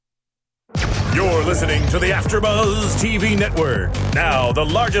You're listening to the AfterBuzz TV Network, now the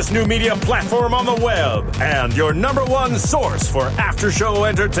largest new media platform on the web, and your number one source for after-show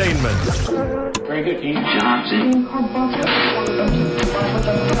entertainment. Very good, Dean Johnson.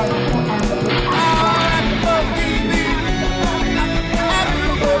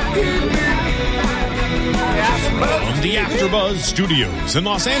 From the AfterBuzz Studios in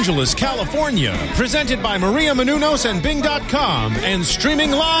Los Angeles, California, presented by Maria Menounos and Bing.com, and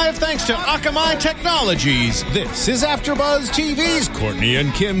streaming live thanks to Akamai Technologies, this is AfterBuzz TV's Courtney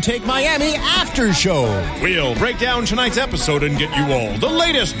and Kim Take Miami After Show. We'll break down tonight's episode and get you all the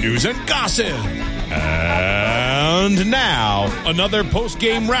latest news and gossip. And now, another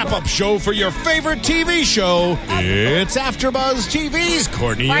post-game wrap-up show for your favorite TV show. It's AfterBuzz TV's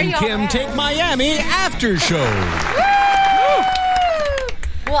Courtney and Kim Take Miami After Show.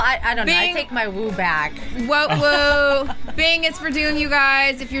 Well, I don't know. I take my woo back. Whoa. Bing, it's for doing, you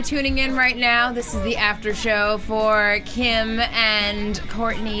guys. If you're tuning in right now, this is the after show for Kim and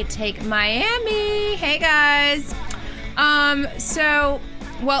Courtney Take Miami. Hey, guys.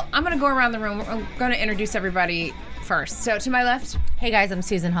 Well, I'm going to go around the room. I'm going to introduce everybody first. So, to my left. Hey, guys, I'm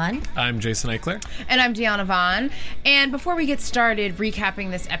Susan Hahn. I'm Jason Eichler. And I'm Deanna Vaughn. And before we get started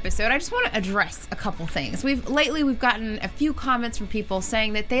recapping this episode, I just want to address a couple things. Lately we've gotten a few comments from people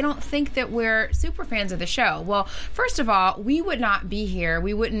saying that they don't think that we're super fans of the show. Well, first of all, we would not be here.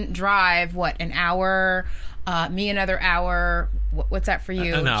 We wouldn't drive, an hour... me another hour. What's that for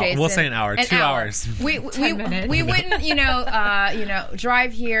you, no, Jason? We'll say an hour. 2 hours. We wouldn't,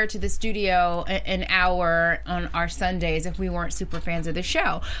 drive here to the studio an hour on our Sundays if we weren't super fans of the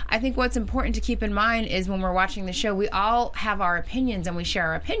show. I think what's important to keep in mind is when we're watching the show, we all have our opinions and we share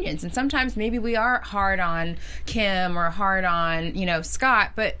our opinions. And sometimes maybe we are hard on Kim or hard on,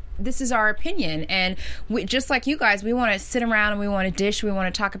 Scott, but this is our opinion, and just like you guys, we want to sit around and we want to dish. We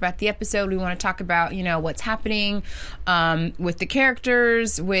want to talk about the episode. We want to talk about what's happening with the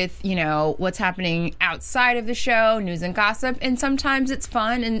characters, with what's happening outside of the show, news and gossip. And sometimes it's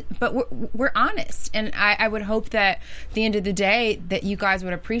fun, but we're honest. And I would hope that at the end of the day that you guys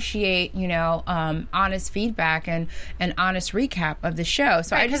would appreciate honest feedback and an honest recap of the show.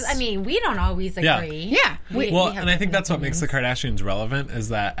 So because we don't always agree. Yeah. And I think that's what makes the Kardashians relevant, is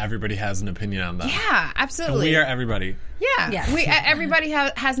that everybody has an opinion on them. Yeah, absolutely. And we are everybody. Yeah, yes. Everybody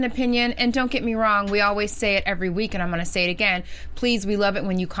has an opinion, and don't get me wrong, we always say it every week, and I'm going to say it again. Please, we love it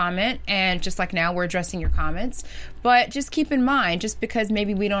when you comment, and just like now, we're addressing your comments. But just keep in mind, just because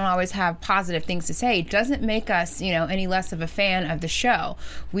maybe we don't always have positive things to say doesn't make us, any less of a fan of the show.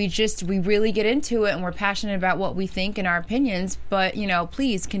 We really get into it, and we're passionate about what we think and our opinions. But,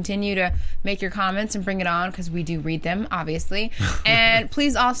 please continue to make your comments and bring it on, because we do read them, obviously. And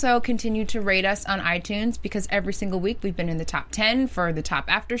please also continue to rate us on iTunes, because every single week we've been in the top 10 for the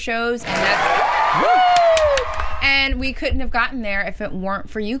top after shows, and we couldn't have gotten there if it weren't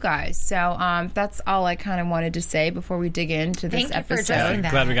for you guys. So that's all I kind of wanted to say before we dig into this episode. Thank you for addressing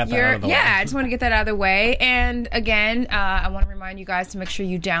that. Glad we got that out of the way. Yeah, I just want to get that out of the way. And again, I want to remind you guys to make sure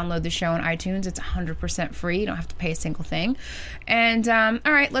you download the show on iTunes. It's 100% free. You don't have to pay a single thing. And all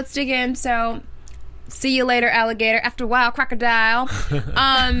right, let's dig in. So, see you later, alligator. After a while, crocodile.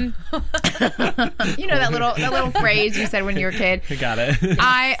 That little phrase you said when you were a kid. I got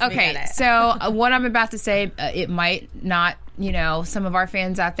it. So what I'm about to say, it might not, some of our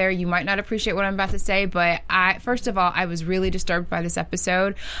fans out there, you might not appreciate what I'm about to say, but first of all, I was really disturbed by this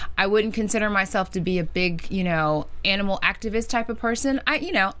episode. I wouldn't consider myself to be a big, animal activist type of person. I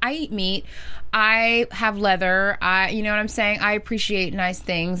eat meat. I have leather. You know what I'm saying? I appreciate nice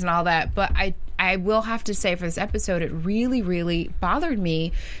things and all that, but I will have to say for this episode, it really, really bothered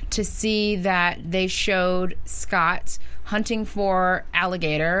me to see that they showed Scott hunting for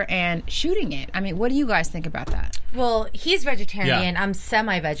alligator and shooting it. What do you guys think about that? Well, he's vegetarian. Yeah. I'm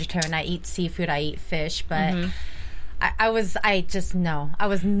semi-vegetarian. I eat seafood. I eat fish, but I was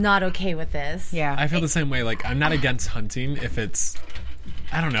not okay with this. Yeah. I feel the same way. I'm not against hunting if it's...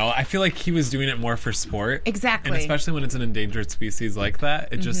 I don't know. I feel like he was doing it more for sport. Exactly. And especially when it's an endangered species like that,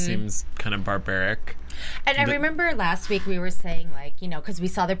 it just seems kind of barbaric. And I remember last week we were saying, because we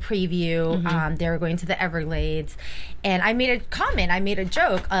saw the preview, they were going to the Everglades, and I made a comment, I made a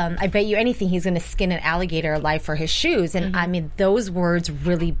joke, I bet you anything he's going to skin an alligator alive for his shoes. And those words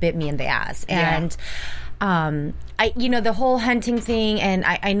really bit me in the ass. And the whole hunting thing, and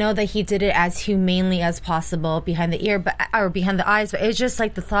I know that he did it as humanely as possible behind the ear, or behind the eyes, but it's just the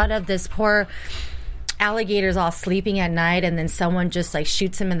thought of this poor alligator's all sleeping at night, and then someone just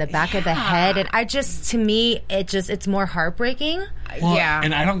shoots him in the back of the head, and to me, it's more heartbreaking. Well, yeah.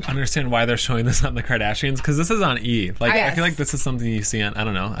 And I don't understand why they're showing this on the Kardashians, because this is on E. Like, I Yes. feel like this is something you see on, I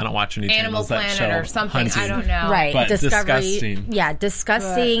don't know, I don't watch any Animal channels that Planet show or something. hunting. I don't know. Right, But Discovery. disgusting. Yeah,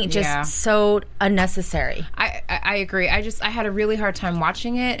 disgusting. But, just yeah. so unnecessary. I agree. I had a really hard time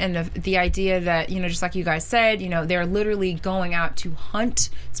watching it, and the idea that, just like you guys said, they're literally going out to hunt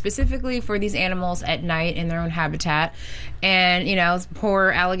specifically for these animals at night in their own habitat, and poor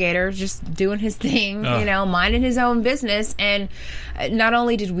alligator just doing his thing, minding his own business. And not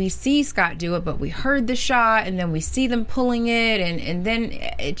only did we see Scott do it, but we heard the shot, and then we see them pulling it, and then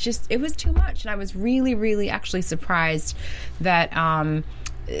it was too much. And I was really, really actually surprised that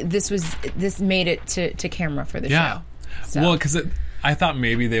this made it to camera for the show. So. Well, because I thought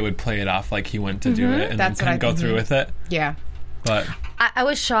maybe they would play it off like he went to do it and That's then couldn't go through with it. Yeah. But I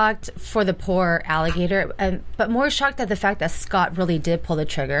was shocked for the poor alligator, but more shocked at the fact that Scott really did pull the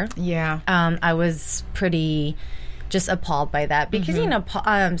trigger. Yeah. I was pretty just appalled by that because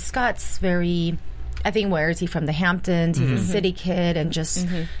Scott's very, I think, where is he from? The Hamptons. He's a city kid, and just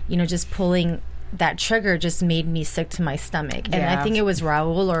just pulling that trigger just made me sick to my stomach. And I think it was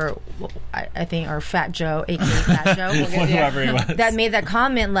Raul or Fat Joe, aka Fat Joe, whoever he was. that made that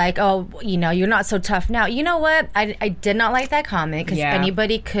comment like, oh, you're not so tough now. You know what? I did not like that comment because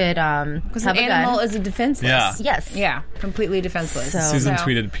anybody could because have an a animal gun. is a defenseless. Yeah. Yes. Yeah, completely defenseless. Susan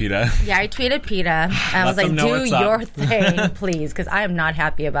tweeted PETA. Yeah, I tweeted PETA. I was them like, know do what's up." your thing, please, because I am not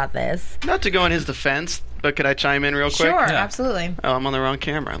happy about this. Not to go in his defense, but could I chime in real quick? Sure, Yeah. absolutely. Oh, I'm on the wrong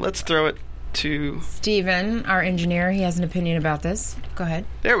camera. Let's throw it to... Steven, our engineer, he has an opinion about this. Go ahead.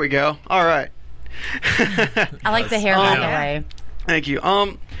 There we go. All right. I like the hair, by the way. Thank you.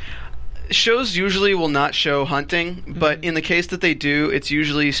 Shows usually will not show hunting, but in the case that they do, it's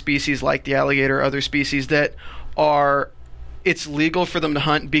usually species like the alligator or other species that are... It's legal for them to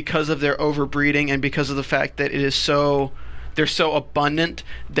hunt because of their overbreeding and because of the fact that it is so... They're so abundant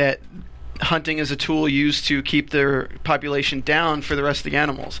that hunting is a tool used to keep their population down for the rest of the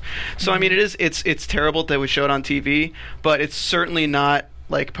animals. So I mean, it's terrible that we show it on TV, but it's certainly not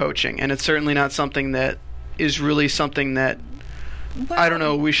like poaching, and it's certainly not something that is really something that I don't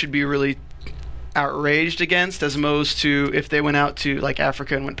know we should be really outraged against, as opposed to if they went out to like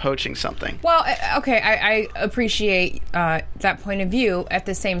Africa and went poaching something. Well, okay, I appreciate that point of view. At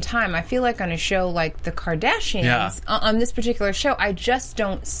the same time, I feel like on a show like the Kardashians, on this particular show, I just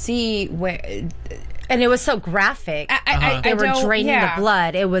don't see where... And it was so graphic. They were draining the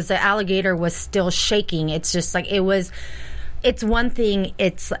blood. It was, the alligator was still shaking. It's just like, it's one thing,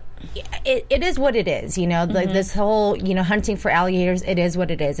 it is what it is, like this whole, hunting for alligators, it is what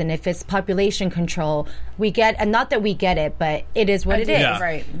it is. And if it's population control, we get, and not that we get it, but it is what it is. Yeah.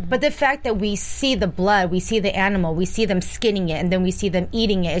 Right. But the fact that we see the blood, we see the animal, we see them skinning it, and then we see them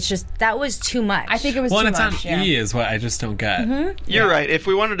eating it, it's just, that was too much. I think it was Well, too and it's much. on E is what I just don't get. You're right. If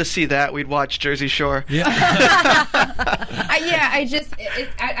we wanted to see that, we'd watch Jersey Shore. Yeah.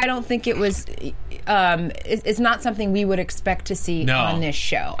 I don't think it was. It's not something we would expect to see on this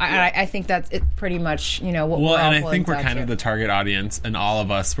show. I think that's it. Pretty much, what. Well, and I think we're down kind to. of the target audience, and all of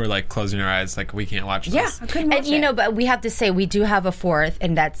us were like closing our eyes, like we can't watch this. Yeah, I couldn't watch And it. but we have to say we do have a fourth,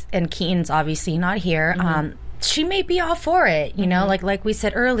 and Keaton's obviously not here. She may be all for it, like we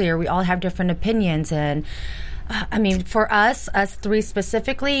said earlier, we all have different opinions, and I mean, for us three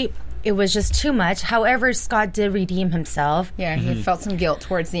specifically, it was just too much. However, Scott did redeem himself. Yeah, he felt some guilt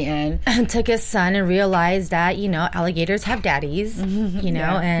towards the end. And took his son and realized that, alligators have daddies,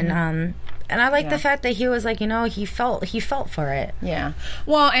 and I like the fact that he was like, he felt for it. Yeah.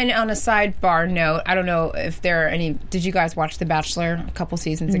 Well, and on a sidebar note, I don't know if there are any. Did you guys watch The Bachelor a couple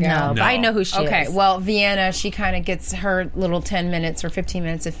seasons ago? No, but I know who she is. Okay, well, Vienna, she kind of gets her little 10 minutes or 15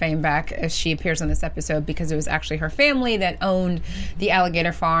 minutes of fame back as she appears on this episode because it was actually her family that owned the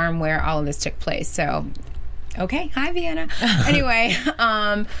alligator farm where all of this took place. So, okay, hi, Vienna. Anyway,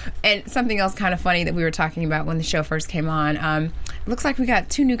 and something else kind of funny that we were talking about when the show first came on. Looks like we got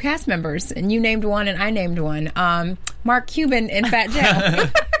 2 new cast members, and you named one and I named one. Mark Cuban and Fat Joe.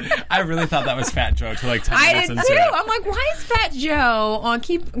 I really thought that was Fat Joe to like 10 I minutes did into too. it. I'm like, why is Fat Joe on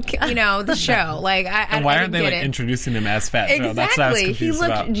the show? Like, And why aren't they like introducing him as Fat Joe? That's what I was Exactly. He confused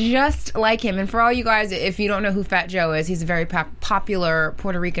looked about. just like him. And for all you guys, if you don't know who Fat Joe is, he's a very popular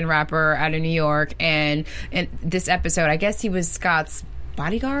Puerto Rican rapper out of New York. And in this episode, I guess he was Scott's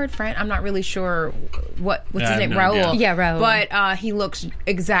bodyguard, friend. I'm not really sure what's his I have name. no Raul. idea. Yeah, Raul. But he looks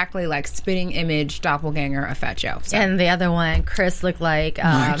exactly like spitting image doppelganger of Fat Joe. So. And the other one, Chris, looked like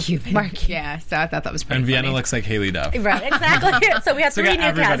Mark Cuban. Mark Cuban. Yeah, so I thought that was pretty And Vienna funny. looks like Haley Duff. Right, exactly. So we have So we 3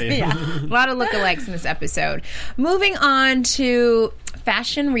 got new cast. everybody. Yeah. A lot of lookalikes in this episode. Moving on to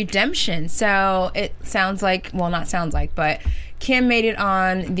Fashion Redemption. So it sounds like, well, not sounds like, but Kim made it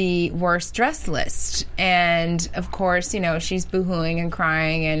on the worst dressed list. And, of course, she's boohooing and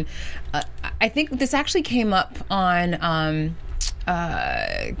crying. And I think this actually came up on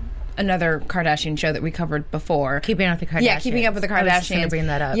another Kardashian show that we covered before. Keeping Up with the Kardashians. Yeah, Keeping Up with the Kardashians. I was just going to bring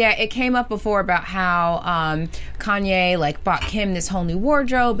that up. Yeah, it came up before about how Kanye bought Kim this whole new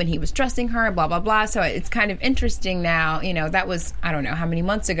wardrobe and he was dressing her, blah blah blah. So it's kind of interesting now. That was, I don't know how many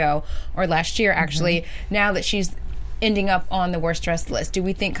months ago or last year actually. Now that she's ending up on the worst dressed list, do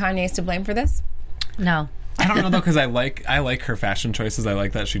we think Kanye is to blame for this? No. I don't know though, because I like her fashion choices. I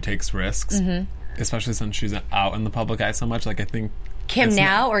like that she takes risks, especially since she's out in the public eye so much. I think Kim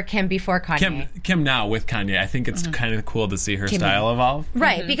now or Kim before Kanye? Kim now with Kanye. I think it's kind of cool to see her style evolve.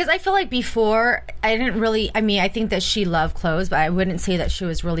 Right, because I feel like before, I didn't really, I think that she loved clothes, but I wouldn't say that she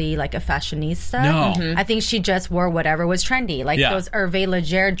was really like a fashionista. No. I think she just wore whatever was trendy. Like those Hervé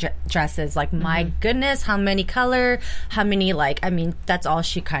Leger dresses. Like, my goodness, how many color, how many, that's all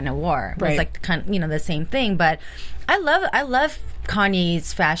she kind of wore. It was like, the same thing. But I love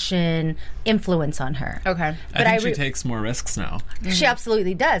Kanye's fashion influence on her. Okay. But I think she takes more risks now. She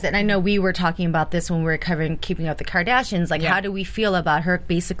absolutely does. And I know we were talking about this when we were covering Keeping Up with the Kardashians. How do we feel about her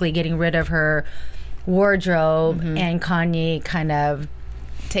basically getting rid of her wardrobe and Kanye kind of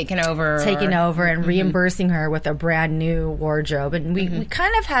taking over and reimbursing her with a brand new wardrobe? And we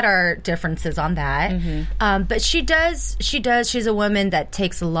kind of had our differences on that. But she's a woman that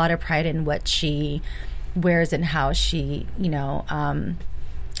takes a lot of pride in what she wears and how she,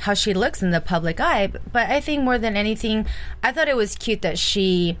 how she looks in the public eye. But I think more than anything, I thought it was cute that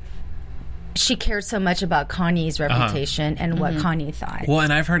she cared so much about Kanye's reputation and what Kanye thought. Well,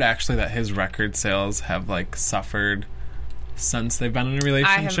 and I've heard actually that his record sales have suffered since they've been in a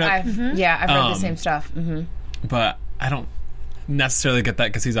relationship. I've heard the same stuff. But I don't necessarily get that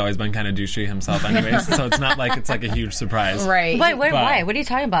because he's always been kind of douchey himself anyways, so it's not like it's like a huge surprise. Right. Wait, why? What are you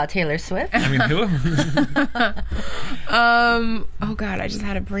talking about, Taylor Swift? I mean, who? Oh God, I just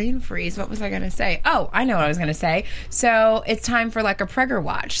had a brain freeze. What was I going to say? Oh, I know what I was going to say. So it's time for a Pregger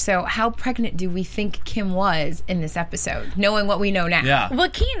watch. So how pregnant do we think Kim was in this episode, knowing what we know now? Yeah. Well,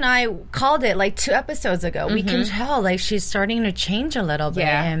 Key and I called it 2 episodes ago. We can tell she's starting to change a little bit.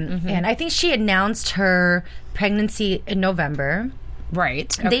 Yeah. And I think she announced her pregnancy in November.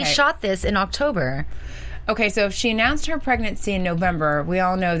 Right. Okay. They shot this in October. Okay, so if she announced her pregnancy in November, we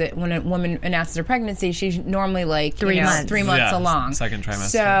all know that when a woman announces her pregnancy, she's normally 3 months. 3 months along. Second trimester.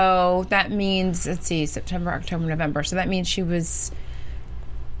 So that means, let's see, September, October, November. So that means she was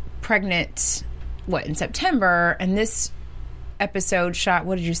pregnant, in September, and this episode shot,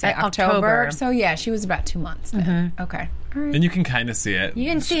 what did you say, October? So yeah, she was about 2 months then. Okay. All right. And you can kind of see it. You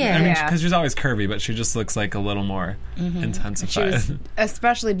can see it. I mean, because she's always curvy, but she just looks like a little more intensified. She was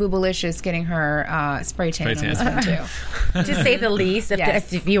especially boobalicious getting her spray tan on this one, too. To say the least,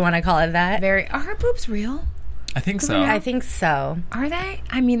 if you want to call it that. Are her boobs real? I think so. I think so. Are they?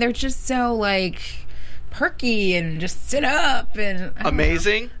 I mean, they're just so, perky and just sit up and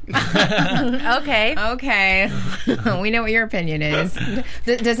amazing. Okay. We know what your opinion is.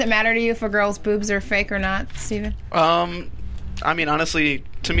 Does it matter to you if a girl's boobs are fake or not, Steven? I mean, honestly,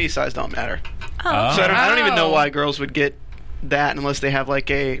 to me, size don't matter. Oh. So I don't even know why girls would get that unless they have a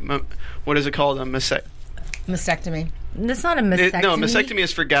what is it called, a mastectomy. It's not a mastectomy. No, mastectomy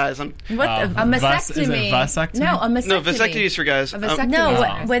is for guys. A mastectomy. Is it vasectomy? No, a mastectomy. No, vasectomy is for guys.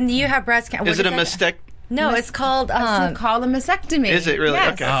 When you have breast cancer. Is it a mastectomy? No, it's called... It's called a mastectomy. Is it really?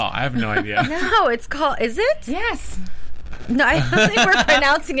 Yes. Okay. Oh, I have no idea. No, it's called... Is it? Yes. No, I don't think we're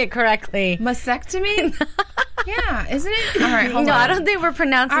pronouncing it correctly. Mastectomy? Yeah, isn't it? All right, hold on. I don't think we're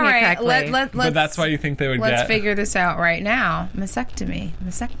pronouncing it correctly. But that's why you think they would Let's figure this out right now. Mastectomy.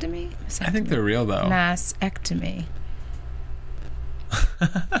 I think they're real, though. Mastectomy.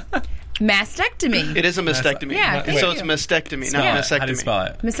 Mastectomy. It is a mastectomy. Yeah. So it's mastectomy, not mastectomy. How do you spell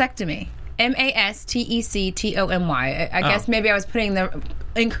it? Mastectomy. Mastectomy. I guess maybe I was putting the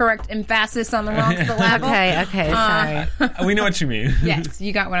incorrect emphasis on the wrong syllable. Okay, sorry. We know what you mean. Yes,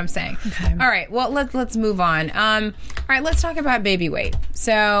 you got what I'm saying. Okay. All right, well, let's move on. All right, let's talk about baby weight.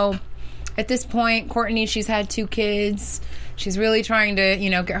 So at this point, Kourtney, she's had 2 kids. She's really trying to,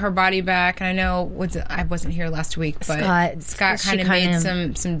 get her body back. And I know I wasn't here last week, but Scott kind of made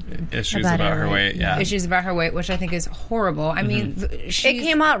some issues about her weight. Yeah, issues about her weight, which I think is horrible. I mean, it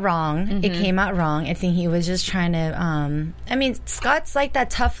came out wrong. It came out wrong. I think he was just trying to. Scott's like that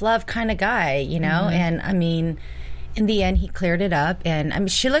tough love kind of guy, And I mean, in the end, he cleared it up,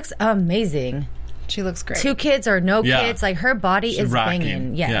 and she looks amazing. She looks great. 2 kids or no kids. Her body is rocking.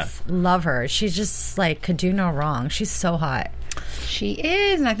 banging. Yes. Love her. She's just could do no wrong. She's so hot. She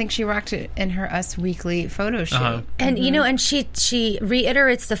is, and I think she rocked it in her Us Weekly photo shoot. And and she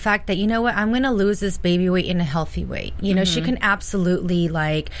reiterates the fact that, you know what, I'm going to lose this baby weight in a healthy way. She can absolutely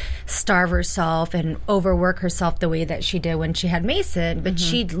starve herself and overwork herself the way that she did when she had Mason, but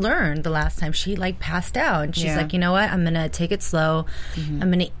she learned the last time she passed out, and she's like, you know what, I'm going to take it slow.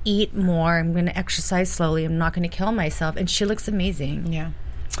 I'm going to eat more. I'm going to exercise slowly. I'm not going to kill myself. And she looks amazing. Yeah.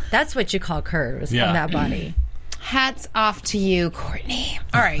 That's what you call curves on that body. Hats off to you, Courtney.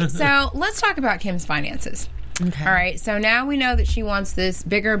 All right, so let's talk about Kim's finances. Okay. All right, so now we know that she wants this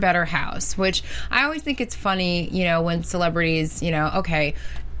bigger, better house, which I always think it's funny, when celebrities, okay,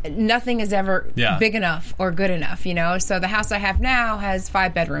 nothing is ever big enough or good enough, So the house I have now has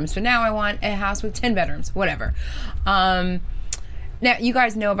 5 bedrooms, but now I want a house with 10 bedrooms, whatever. Now, you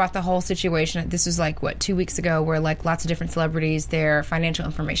guys know about the whole situation. This was 2 weeks ago, where lots of different celebrities, their financial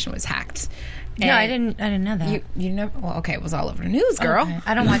information was hacked. No, I didn't know that. You know? Well, okay, it was all over the news, girl. Okay.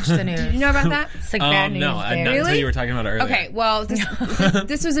 I don't watch the news. Did you know about that? It's bad news. No, I there. not until you were talking about it earlier. Okay, well,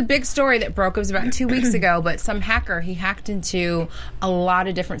 this was a big story that broke. It was about 2 weeks ago, but some hacker, he hacked into a lot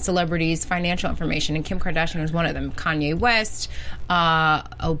of different celebrities' financial information, and Kim Kardashian was one of them. Kanye West,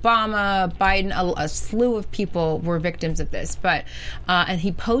 Obama, Biden, a slew of people were victims of this. But and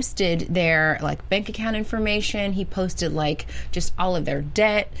he posted their bank account information. He posted just all of their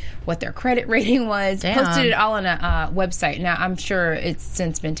debt, what their credit rating was. Damn. Posted it all on a website. Now, I'm sure it's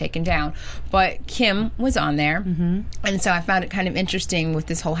since been taken down, but Kim was on there, and so I found it kind of interesting with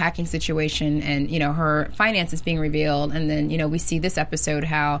this whole hacking situation, and her finances being revealed, and then we see this episode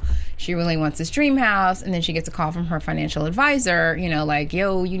how she really wants this dream house, and then she gets a call from her financial advisor,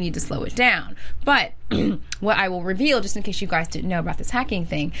 yo, you need to slow it down. But what I will reveal, just in case you guys didn't know about this hacking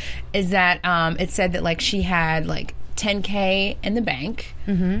thing, is that it said that she had $10K in the bank,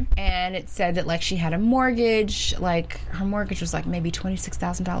 and it said that she had a mortgage, her mortgage was maybe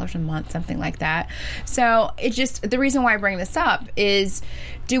 $26,000 a month, something like that. So it just, the reason why I bring this up is,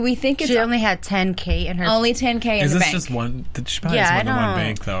 do we think she only had $10K in her? Only $10K in the bank. Is this just one? She probably has more than one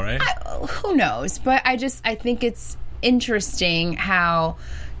bank, though, right? Who knows? But I think it's interesting how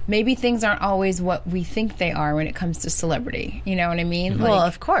maybe things aren't always what we think they are when it comes to celebrity. You know what I mean? Well,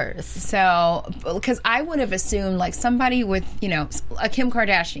 of course. So, because I would have assumed, somebody with, a Kim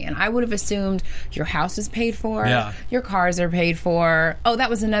Kardashian, I would have assumed your house is paid for, your cars are paid for. Oh, that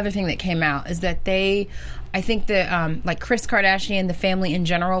was another thing that came out, is that I think that, Kris Kardashian, the family in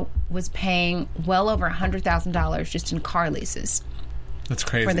general, was paying well over $100,000 just in car leases. That's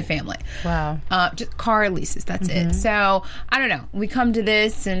crazy. For the family. Wow. Just car leases, that's it. So, I don't know. We come to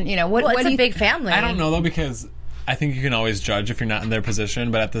this and, what it's do a big family. I don't know, though, because I think you can always judge if you're not in their position,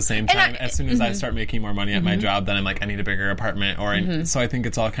 but at the same time, as soon as I start making more money at my job, then I'm I need a bigger apartment, so I think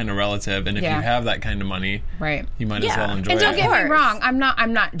it's all kind of relative, and if you have that kind of money, right, you might as well enjoy it. And don't get me wrong,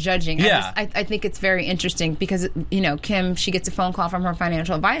 I'm not judging. Yeah. I think it's very interesting because, Kim, she gets a phone call from her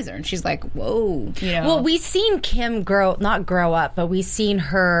financial advisor, and she's like, whoa, Well, we've seen Kim not grow up, but we've seen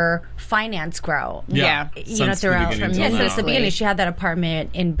her finance grow. Yeah. Throughout. Since the beginning, she had that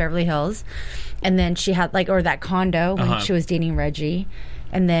apartment in Beverly Hills. And then she had or that condo when she was dating Reggie.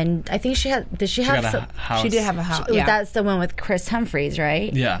 And then I think she had, She did have a house. Yeah. That's the one with Chris Humphries,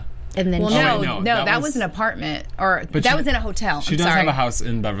 right? Yeah. And then no, that was an apartment, that was in a hotel. She does have a house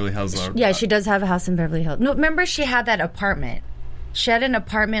in Beverly Hills, though. Yeah, she does have a house in Beverly Hills. No, remember she had that apartment. She had an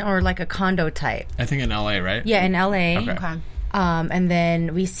apartment or a condo type. I think in LA, right? Yeah, in LA. Okay. And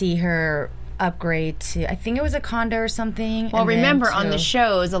then we see her upgrade to, I think it was a condo or something. Well, remember on the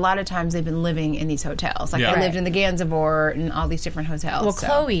shows, a lot of times they've been living in these hotels. They lived in the Gansevoort and all these different hotels. Well,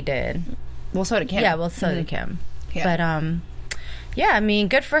 Chloe did. Well, so did Kim. Yeah, well, so did Kim. Yeah. But, yeah, I mean,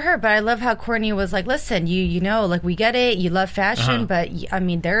 good for her. But I love how Courtney was like, listen, we get it. You love fashion, but, I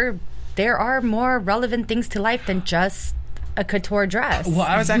mean, there are more relevant things to life than just a couture dress. Well,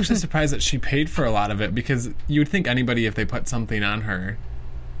 I was actually surprised that she paid for a lot of it, because you would think anybody, if they put something on her,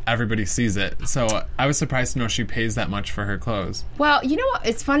 everybody sees it. So I was surprised to know she pays that much for her clothes. Well, you know what?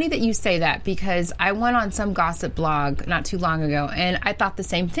 It's funny that you say that, because I went on some gossip blog not too long ago, and I thought the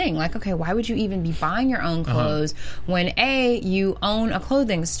same thing. Okay, why would you even be buying your own clothes when A, you own a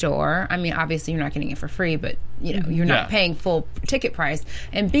clothing store? I mean, obviously you're not getting it for free, but you're not paying full ticket price.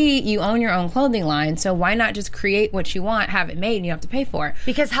 And B, you own your own clothing line, so why not just create what you want, have it made, and you don't have to pay for it?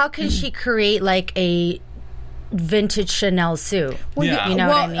 Because how can she create a vintage Chanel suit? Well, you know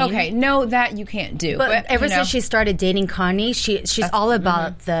what I mean? Okay, no, that you can't do. But ever since she started dating Kanye, she's all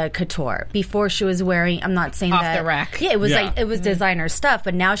about the couture. Before she was wearing, I'm not saying off that the rack. Yeah, it was it was designer stuff,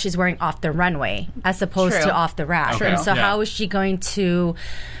 but now she's wearing off the runway as opposed to off the rack. True. And so how is she going to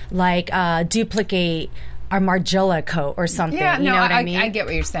duplicate Margiela coat or something. Yeah, you know what I mean? I get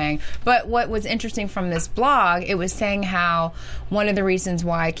what you're saying. But what was interesting from this blog, it was saying how one of the reasons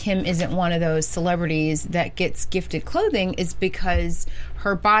why Kim isn't one of those celebrities that gets gifted clothing is because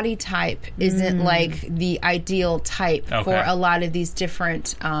her body type isn't like the ideal type for a lot of these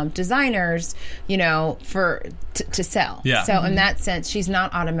different designers, you know, to sell. Yeah. So in that sense, she's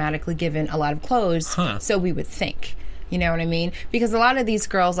not automatically given a lot of clothes, so we would think. You know what I mean? Because a lot of these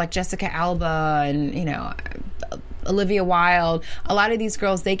girls, like Jessica Alba and, you know, Olivia Wilde, a lot of these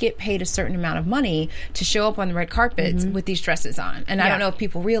girls, they get paid a certain amount of money to show up on the red carpets with these dresses on. And I don't know if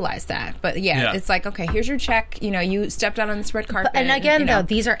people realize that. But it's like, okay, here's your check. You know, you stepped out on this red carpet. And again, though,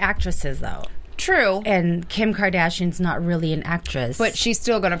 these are actresses, though. True. And Kim Kardashian's not really an actress. But she's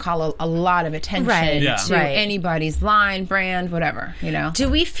still going to call a lot of attention to anybody's line, brand, whatever, you know? Do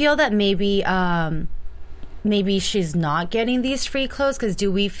we feel that maybe she's not getting these free clothes? Because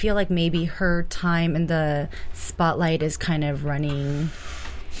do we feel like maybe her time in the spotlight is kind of running?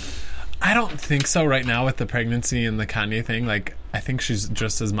 I don't think so right now with the pregnancy and the Kanye thing. Like, I think she's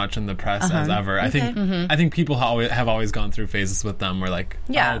just as much in the press as ever. Okay. I think people have always gone through phases with them where like,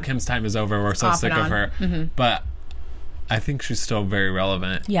 oh, Kim's time is over. We're so sick of her. But I think she's still very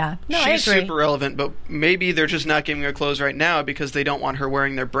relevant. Yeah. No, she's I agree. super relevant, but maybe they're just not giving her clothes right now because they don't want her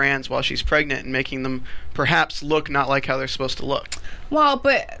wearing their brands while she's pregnant and making them perhaps look not like how they're supposed to look. Well,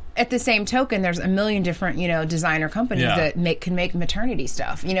 but at the same token, there's a million different, you know, designer companies that can make maternity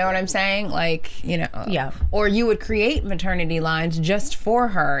stuff. You know what I'm saying? Like, you know, or you would create maternity lines just for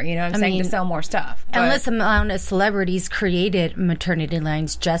her. You know what I'm saying? To sell more stuff. Endless amount of celebrities created maternity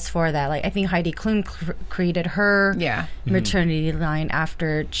lines just for that. Like, I think Heidi Klum created her maternity line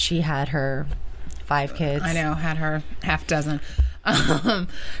after she had her 5 kids. I know, had her half dozen.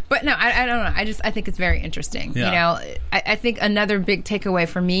 But no, I don't know. I think it's very interesting. Yeah. You know, I think another big takeaway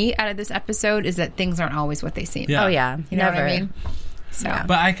for me out of this episode is that things aren't always what they seem. Yeah. Oh yeah, you know what I mean? So,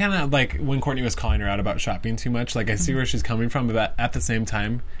 but I kind of like when Kourtney was calling her out about shopping too much. Like, I see where she's coming from, but at the same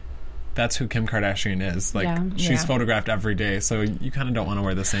time, that's who Kim Kardashian is. Like, she's photographed every day, so you kind of don't want to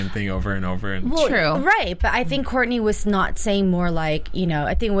wear the same thing over and over. And true, right? But I think Kourtney was not saying more like, you know,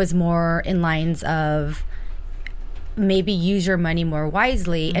 I think it was more in lines of maybe use your money more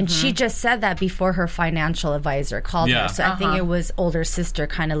wisely. And she just said that before her financial advisor called her. So I think it was older sister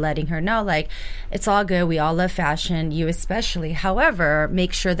kind of letting her know, like, it's all good. We all love fashion, you especially. However,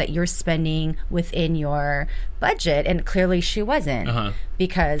 make sure that you're spending within your budget. And clearly she wasn't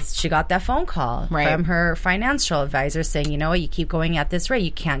because she got that phone call from her financial advisor saying, you know what, you keep going at this rate,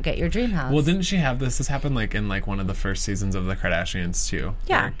 you can't get your dream house. Well, didn't she have this? This happened like in like one of the first seasons of the Kardashians too.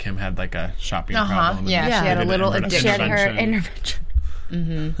 Yeah. Where Kim had like a shopping problem. Yeah, she had a little addiction. She had her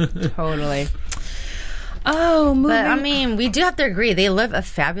intervention. Totally. Oh, moving. But I mean, we do have to agree they live a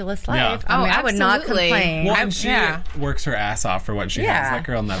fabulous life. Yeah. I mean, I would not complain. Well, and she works her ass off for what she has. That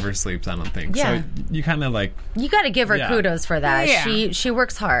girl never sleeps, I don't think. So you kind of like, you got to give her kudos for that. Yeah. She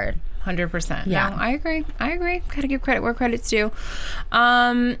works hard. 100%. Yeah, no, I agree. Got to give credit where credit's due.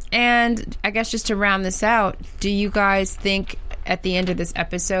 And I guess just to round this out, do you guys think at the end of this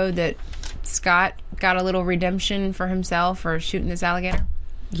episode that Scott got a little redemption for himself for shooting this alligator?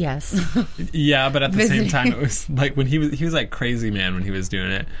 Yes. Yeah, but at the same time, it was like when he was like crazy man when he was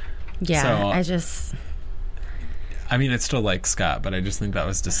doing it. Yeah, so, I mean, it's still like Scott, but I just think that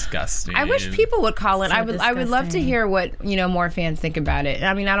was disgusting. I wish people would call it. So I would love to hear what, you know, more fans think about it.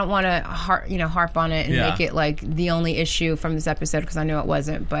 I mean, I don't want to harp on it and make it like the only issue from this episode because I know it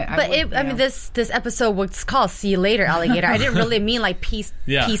wasn't. But I mean, this episode was called "See You Later, Alligator." I didn't really mean like peace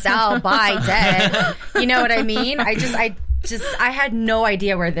out, bye, dead. You know what I mean? I had no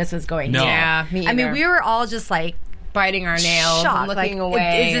idea where this was going. No. Yeah, me either. I mean, we were all just like biting our nails, shocked, and looking like,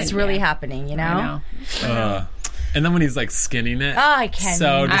 away. Is this really happening? You know? I know. And then when he's like skinning it, I can't.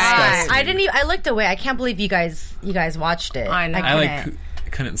 So disgusting. I didn't. I looked away. I can't believe you guys watched it. I know. I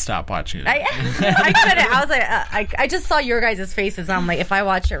couldn't stop watching it. I couldn't. I was like, I just saw your guys' faces. And I'm like, if I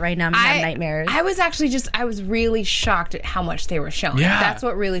watch it right now, I'm gonna have nightmares. I was really shocked at how much they were showing. Yeah. That's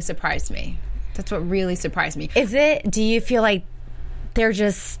what really surprised me. Is it? Do you feel like they're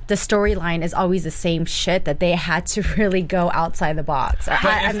just the storyline is always the same shit that they had to really go outside the box?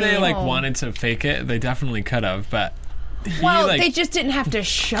 But if they wanted to fake it, they definitely could have. But they just didn't have to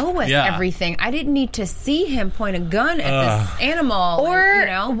show us everything. I didn't need to see him point a gun at this animal.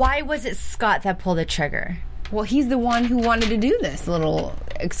 Or why was it Scott that pulled the trigger? Well, he's the one who wanted to do this little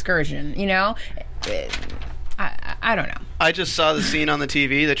excursion. You know. I don't know. I just saw the scene on the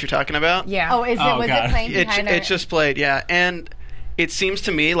TV that you're talking about. Yeah. Was it playing behind It just played, yeah. And it seems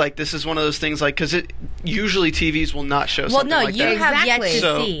to me like this is one of those things, like, because usually TVs will not show something like that. Well, no, you have yet to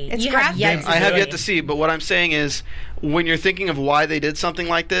So- see. It's You have graphic. yet to I have see. yet to see, but what I'm saying is, when you're thinking of why they did something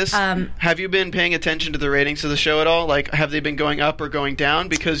like this, have you been paying attention to the ratings of the show at all? Like, have they been going up or going down?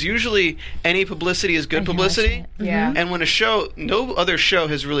 Because usually any publicity is good publicity. Yeah. And when no other show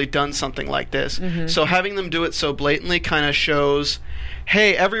has really done something like this. So having them do it so blatantly kind of shows,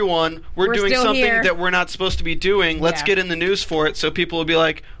 hey, everyone, we're doing still something here. that we're not supposed to be doing. Let's Yeah. get in the news for it, so people will be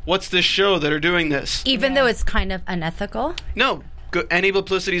like, what's this show that are doing this? Even though it's kind of unethical. No, any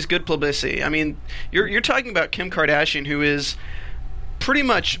publicity is good publicity. I mean, you're talking about Kim Kardashian, who is pretty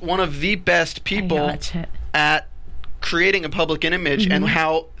much one of the best people watch it. at creating a public image and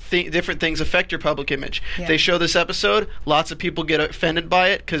how different things affect your public image. Yeah. They show this episode, lots of people get offended by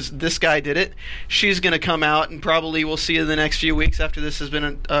it because this guy did it. She's going to come out, and probably we'll see in the next few weeks after this has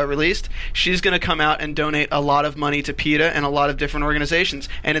been released, she's going to come out and donate a lot of money to PETA and a lot of different organizations,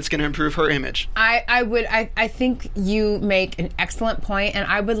 and it's going to improve her image. I think you make an excellent point, and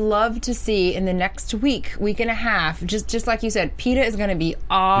I would love to see in the next week and a half, just like you said, PETA is going to be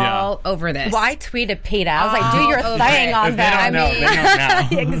all over this. Well, I tweeted PETA. I was like, do your over thing it. on If that. they don't know, they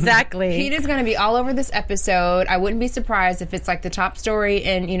know now. Exactly. PETA's going to be all over this episode. I wouldn't be surprised if it's like the top story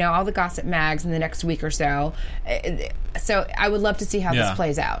in all the gossip mags in the next week or so. So I would love to see how this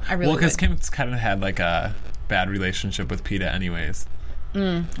plays out. I really Well, because would. Kim's kind of had like a bad relationship with PETA anyways.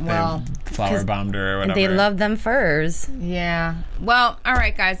 Well, They flower bombed her or whatever. They love them furs. yeah. Well, all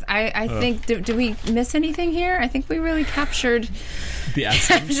right, guys. I think, do we miss anything here? I think we really captured the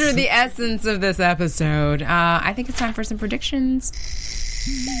essence. the essence of this episode. I think it's time for some predictions.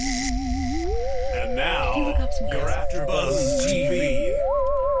 And now, your AfterBuzz TV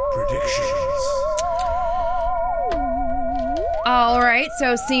predictions. All right,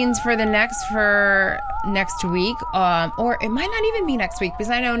 so scenes for next week, or it might not even be next week,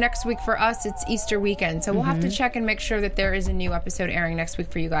 because I know next week for us it's Easter weekend, so we'll have to check and make sure that there is a new episode airing next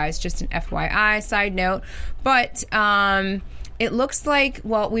week for you guys. Just an FYI side note, but it looks like,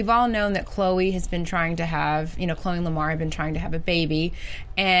 well, we've all known that Chloe has been trying to have, Chloe and Lamar have been trying to have a baby,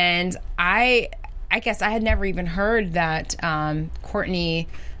 and I guess I had never even heard that Courtney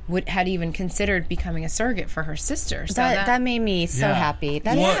had even considered becoming a surrogate for her sister. So That made me so Yeah. happy.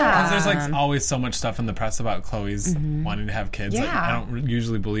 That's Well, 'cause Yeah. there's like always so much stuff in the press about Chloe's wanting to have kids. Like, Yeah. I don't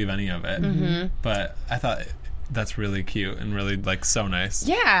usually believe any of it, but I thought that's really cute and really like so nice.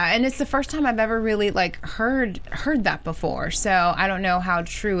 Yeah, and it's the first time I've ever really like heard that before. So I don't know how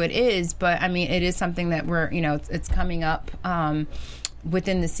true it is, but I mean it is something that we're it's coming up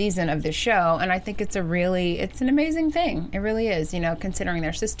within the season of the show, and I think it's an amazing thing. It really is, considering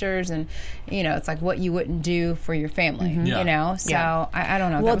they're sisters, and it's like what you wouldn't do for your family, Yeah. So Yeah. I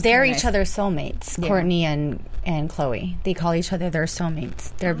don't know. That Well, was they're kinda each nice. other's soulmates. Courtney and Chloe. They call each other their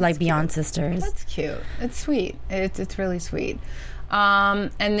soulmates. They're like beyond sisters. That's cute. It's sweet. It's really sweet.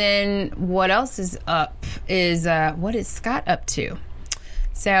 And then what else is up is what is Scott up to?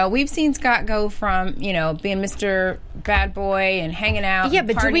 So we've seen Scott go from, being Mr. Bad Boy and hanging out. Yeah, and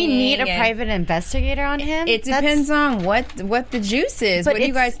but do we need a partying, and private investigator on him? It depends on what the juice is. What do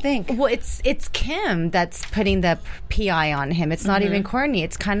you guys think? Well, it's Kim that's putting the PI on him. It's not even Courtney.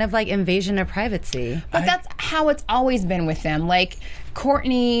 It's kind of like invasion of privacy. But that's how it's always been with them. Like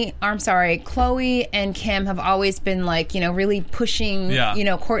Chloe and Kim have always been like, really pushing,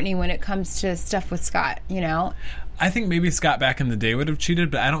 Courtney when it comes to stuff with Scott, I think maybe Scott back in the day would have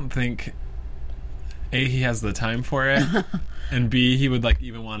cheated, but I don't think A, he has the time for it, and B, he would like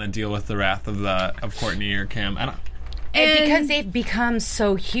even want to deal with the wrath of Courtney or Kim. I don't. And because they've become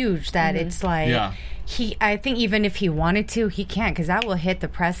so huge that it's like I think even if he wanted to, he can't, because that will hit the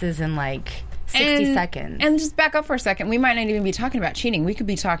presses in like 60 seconds. And just back up for a second. We might not even be talking about cheating. We could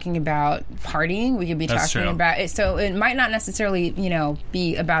be talking about partying. We could be That's talking true. about it. So it might not necessarily,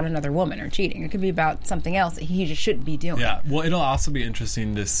 be about another woman or cheating. It could be about something else that he just shouldn't be doing. Yeah. Well, it'll also be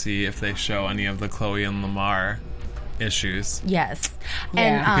interesting to see if they show any of the Chloe and Lamar issues. Yes.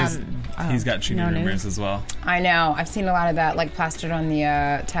 Yeah. And He's got cheating no news? rumors as well. I know. I've seen a lot of that, like, plastered on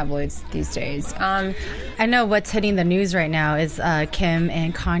the tabloids these days. I know what's hitting the news right now is Kim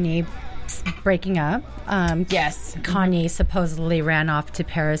and Kanye breaking up. Yes. Kanye supposedly ran off to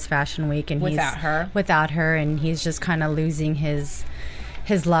Paris Fashion Week and Without her, and he's just kind of losing his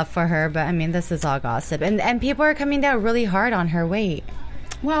love for her. But I mean, this is all gossip, and people are coming down really hard on her weight.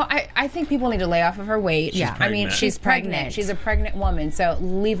 Well, I think people need to lay off of her weight. Yeah. I mean, pregnant. she's pregnant. She's a pregnant woman, so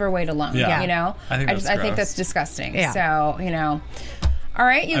leave her weight alone. Yeah. I think that's think gross. that's disgusting. Yeah. So, All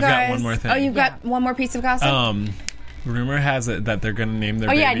right, you I've got guys. one more thing. Oh, you've got one more piece of gossip? Rumor has it that they're going to name their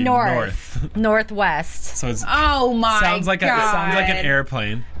baby North. Northwest. So it's Oh my sounds like an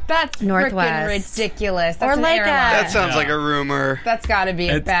airplane. That's freaking Northwest. ridiculous. That's Or an like airline. That sounds like a rumor. That's got to be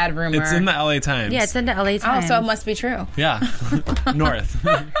a bad rumor. It's in the LA Times. Yeah, it's in the LA Times. Oh, so it must be true. Yeah. North.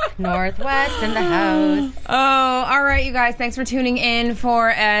 Northwest in the house. Oh, all right, you guys. Thanks for tuning in for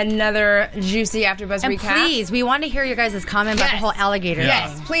another juicy AfterBuzz And recap. please, we want to hear your guys' comment about the whole alligator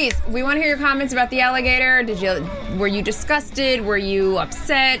Yes, thing. please. We want to hear your comments about the alligator. Were you disgusted? Were you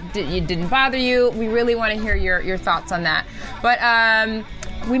upset? Didn't bother you? We really want to hear your thoughts on that. But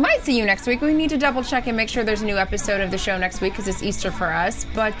we might see you next week. We need to double check and make sure there's a new episode of the show next week because it's Easter for us.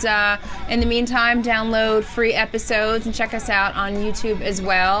 But in the meantime, download free episodes and check us out on YouTube as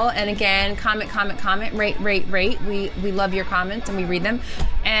well. And again, comment, rate. We love your comments and we read them.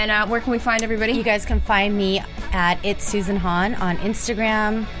 And where can we find everybody? You guys can find me at It's Susan Hahn on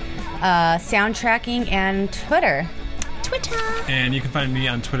Instagram, Soundtracking, and Twitter. And you can find me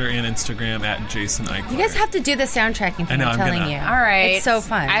on Twitter and Instagram at Jason Eichler. You guys have to do the soundtracking thing. I'm telling you. All right. It's so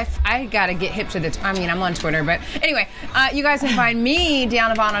fun. I got to get hip to the... I'm on Twitter, but anyway, you guys can find me,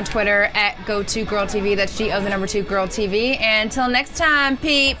 Deanna Vaughn, on Twitter at Go2GirlTV. That's Go2GirlTV. And until next time,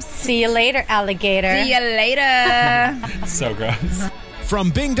 peeps. See you later, alligator. See you later. So gross. From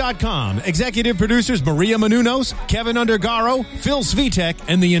Bing.com, executive producers Maria Menounos, Kevin Undergaro, Phil Svitek,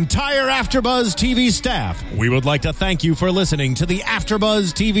 and the entire AfterBuzz TV staff, we would like to thank you for listening to the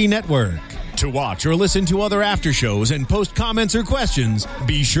AfterBuzz TV network. To watch or listen to other after shows and post comments or questions,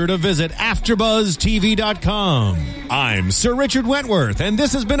 be sure to visit AfterBuzzTV.com. I'm Sir Richard Wentworth, and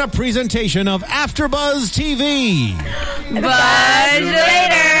this has been a presentation of AfterBuzz TV. Buzz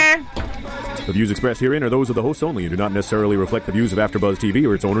later. The views expressed herein are those of the hosts only and do not necessarily reflect the views of AfterBuzz TV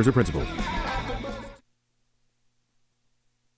or its owners or principals.